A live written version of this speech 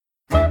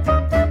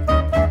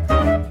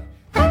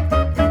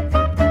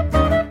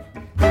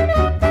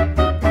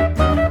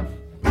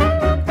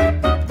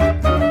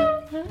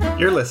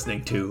You're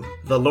listening to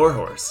The Lore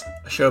Horse,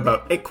 a show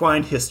about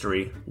equine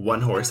history,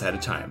 one horse at a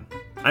time.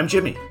 I'm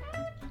Jimmy.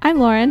 I'm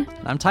Lauren.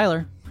 I'm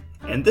Tyler.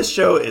 And this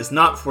show is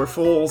not for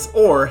fools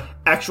or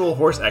actual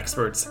horse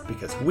experts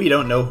because we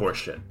don't know horse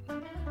shit.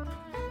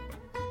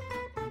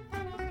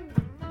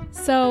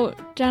 So,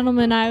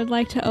 gentlemen, I would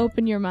like to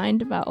open your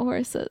mind about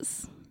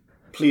horses.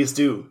 Please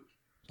do.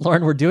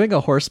 Lauren, we're doing a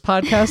horse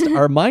podcast.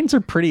 Our minds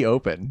are pretty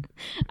open.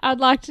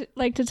 I'd like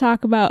to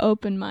talk about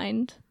Open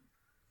Mind,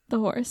 the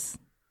horse.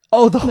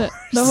 Oh, the horse.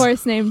 The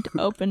horse named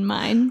Open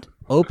Mind.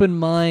 Open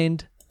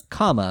Mind,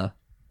 comma,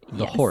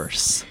 the Yes.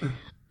 horse.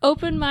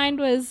 Open Mind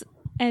was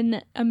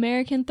an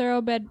American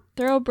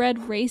thoroughbred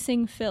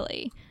racing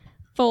filly,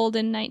 foaled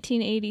in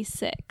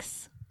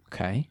 1986.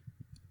 Okay.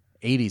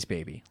 80s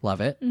baby. Love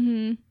it.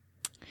 Mm-hmm.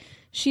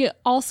 She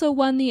also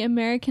won the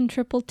American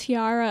Triple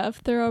Tiara of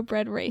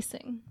thoroughbred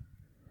racing.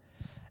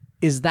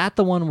 Is that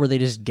the one where they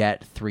just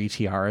get 3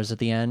 tiaras at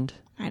the end?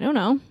 I don't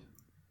know.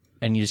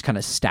 And you just kind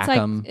of stack It's like-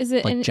 them is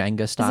it like in-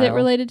 Jenga style? Is it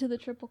related to the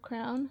Triple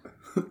Crown?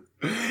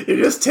 You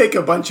just take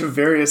a bunch of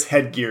various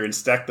headgear and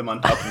stack them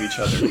on top of each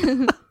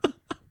other.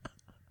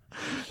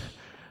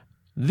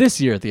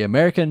 This year at the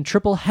American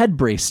Triple Head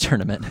Brace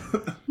Tournament.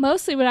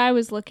 Mostly what I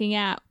was looking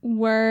at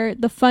were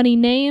the funny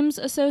names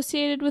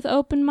associated with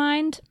Open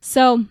Mind.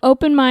 So,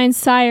 Open Mind's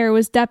sire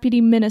was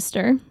deputy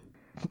minister.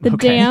 The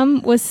Okay.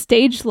 dam was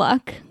Stage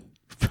Luck.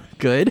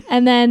 Good.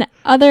 And then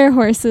other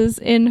horses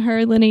in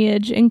her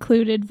lineage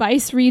included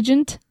Vice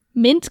Regent,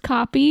 Mint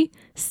Copy,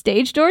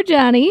 Stage Door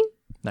Johnny,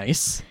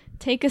 Nice.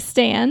 Take a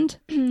Stand,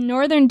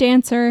 Northern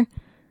Dancer,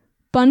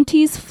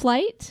 Bunty's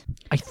Flight,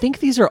 I think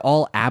these are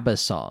all ABBA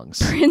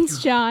songs.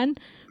 Prince John,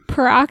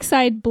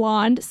 Peroxide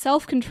Blonde,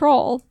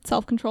 Self-Control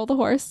the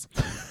horse,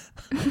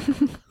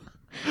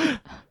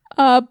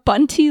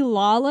 Bunty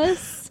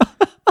Lawless,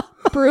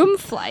 Broom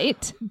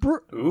Flight.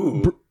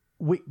 Ooh.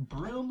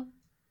 Broom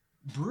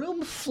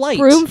Flight.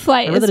 Broom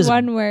Flight I read that is as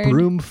one word.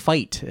 Broom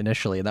Fight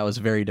initially, and that was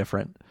very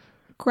different.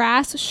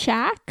 Grass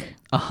Shack.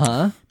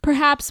 Uh-huh.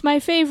 Perhaps my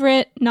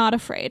favorite, Not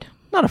Afraid.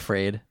 Not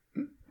Afraid.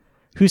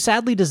 Who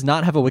sadly does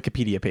not have a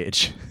Wikipedia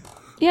page.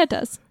 Yeah, it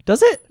does.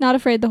 Does it? Not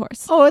Afraid the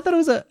horse. Oh, I thought it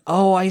was a...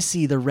 Oh, I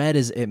see. The red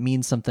it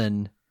means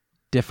something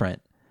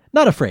different.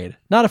 Not Afraid.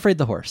 Not Afraid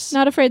the horse.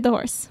 Not Afraid the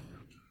horse.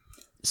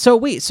 So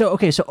wait, so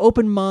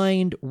Open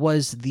Mind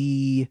was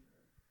the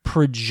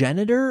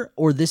progenitor,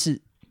 or this is...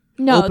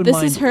 No, Open this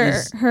Mind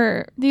is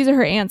her. These are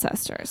her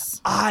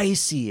ancestors. I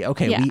see.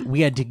 Okay, Yeah.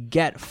 we had to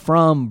get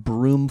from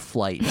Broom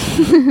Flight.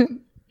 To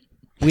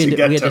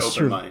get to Open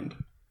sur- Mind.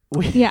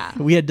 Yeah.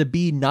 We had to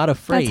be not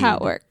afraid. That's how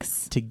it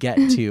works. To get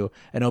to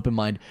an open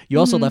mind. You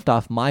also left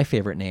off my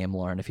favorite name,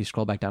 Lauren, if you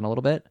scroll back down a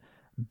little bit.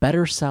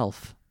 Better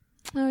Self.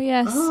 Oh,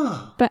 yes.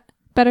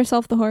 Better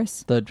Self the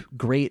horse. The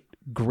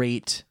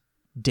great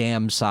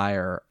dam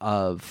sire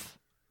of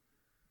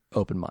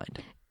Open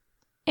Mind.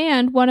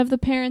 And one of the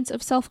parents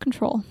of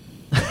Self-Control.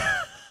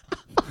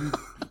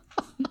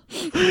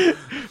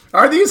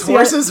 Are these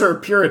horses or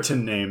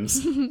Puritan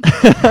names?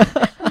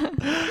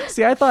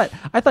 See, I thought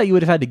you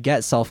would have had to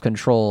get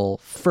self-control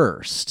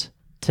first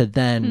to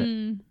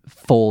then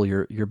foal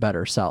your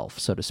better self,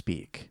 so to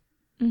speak.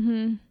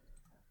 Mm-hmm.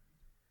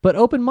 But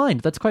Open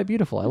Mind, that's quite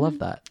beautiful. I love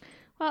that.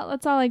 Well,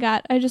 that's all I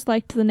got. I just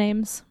liked the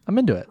names. I'm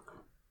into it.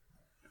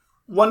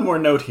 One more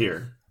note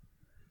here.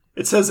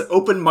 It says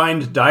Open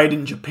Mind died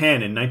in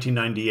Japan in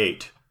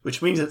 1998,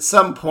 which means at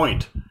some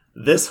point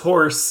this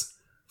horse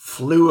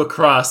flew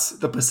across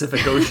the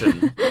Pacific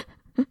Ocean.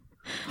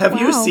 Have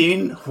you Wow.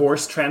 seen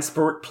horse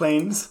transport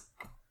planes?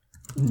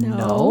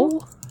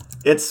 No.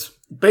 It's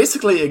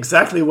basically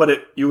exactly what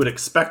you would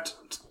expect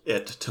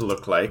it to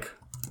look like.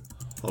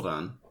 Hold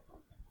on.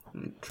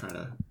 I'm trying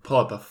to pull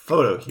up a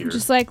photo here.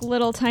 Just like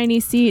little tiny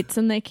seats,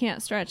 and they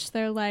can't stretch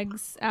their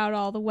legs out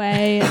all the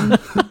way. And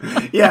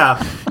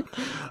Yeah.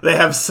 They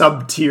have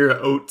sub-tier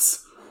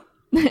oats.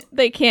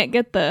 they can't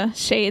get the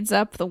shades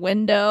up the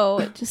window.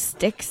 It just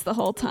sticks the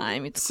whole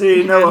time. It's So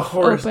you know a half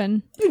horse.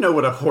 open. You know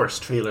what a horse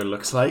trailer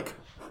looks like.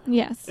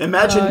 Yes.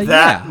 Imagine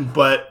that, yeah.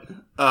 but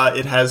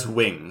it has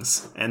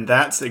wings, and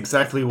that's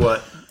exactly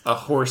what a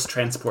horse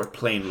transport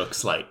plane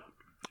looks like.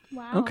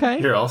 Wow. Okay.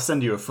 Here, I'll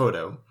send you a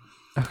photo.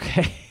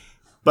 Okay.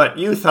 But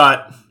you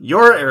thought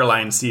your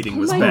airline seating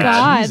was my bad.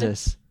 God.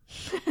 Jesus.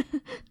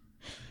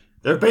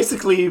 They're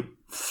basically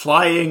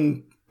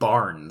flying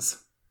barns.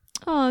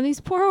 Oh, these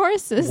poor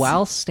horses.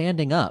 While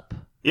standing up.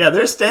 Yeah,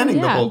 they're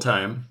standing the Yeah. whole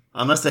time,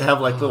 unless they have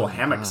like little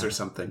hammocks or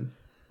something.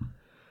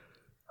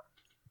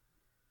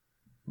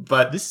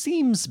 But This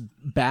seems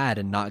bad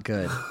and not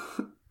good.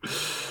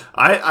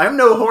 I'm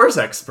no horse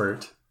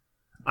expert.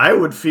 I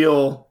would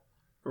feel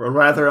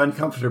rather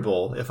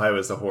uncomfortable if I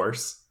was a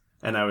horse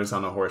and I was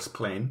on a horse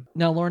plane.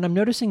 Now, Lauren, I'm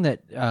noticing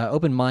that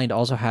Open Mind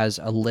also has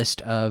a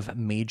list of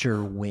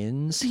major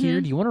wins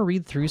here. Do you want to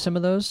read through some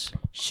of those?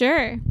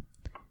 Sure.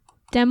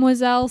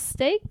 Demoiselle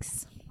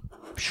Stakes,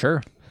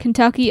 Sure.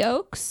 Kentucky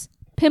Oaks,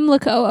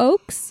 Pimlico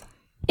Oaks,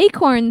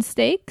 Acorn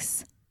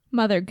Stakes,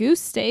 Mother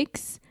Goose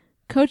Stakes,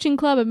 Coaching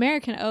Club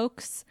American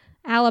Oaks,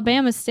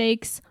 Alabama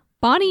Stakes,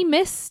 Bonnie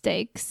Miss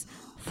Stakes,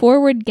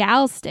 Forward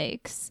Gal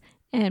Stakes,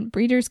 and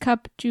Breeders'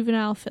 Cup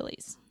Juvenile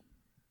Fillies.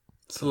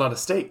 It's a lot of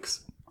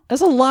stakes.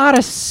 That's a lot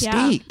of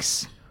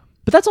stakes. Yeah.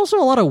 But that's also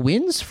a lot of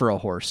wins for a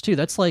horse, too.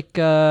 That's like,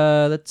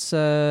 that's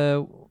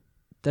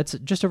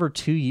just over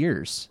 2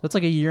 years. That's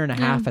like a year and a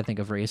half, I think,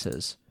 of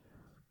races.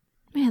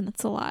 Man,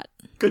 that's a lot.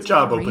 Good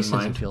job, Open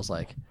Mind. It feels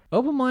like.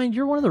 Open Mind,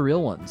 you're one of the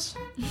real ones.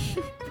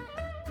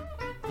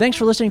 Thanks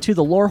for listening to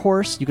The Lore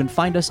Horse. You can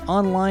find us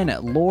online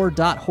at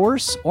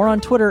lore.horse or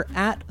on Twitter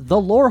at The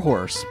Lore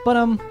Horse.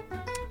 But,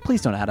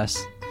 please don't add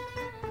us.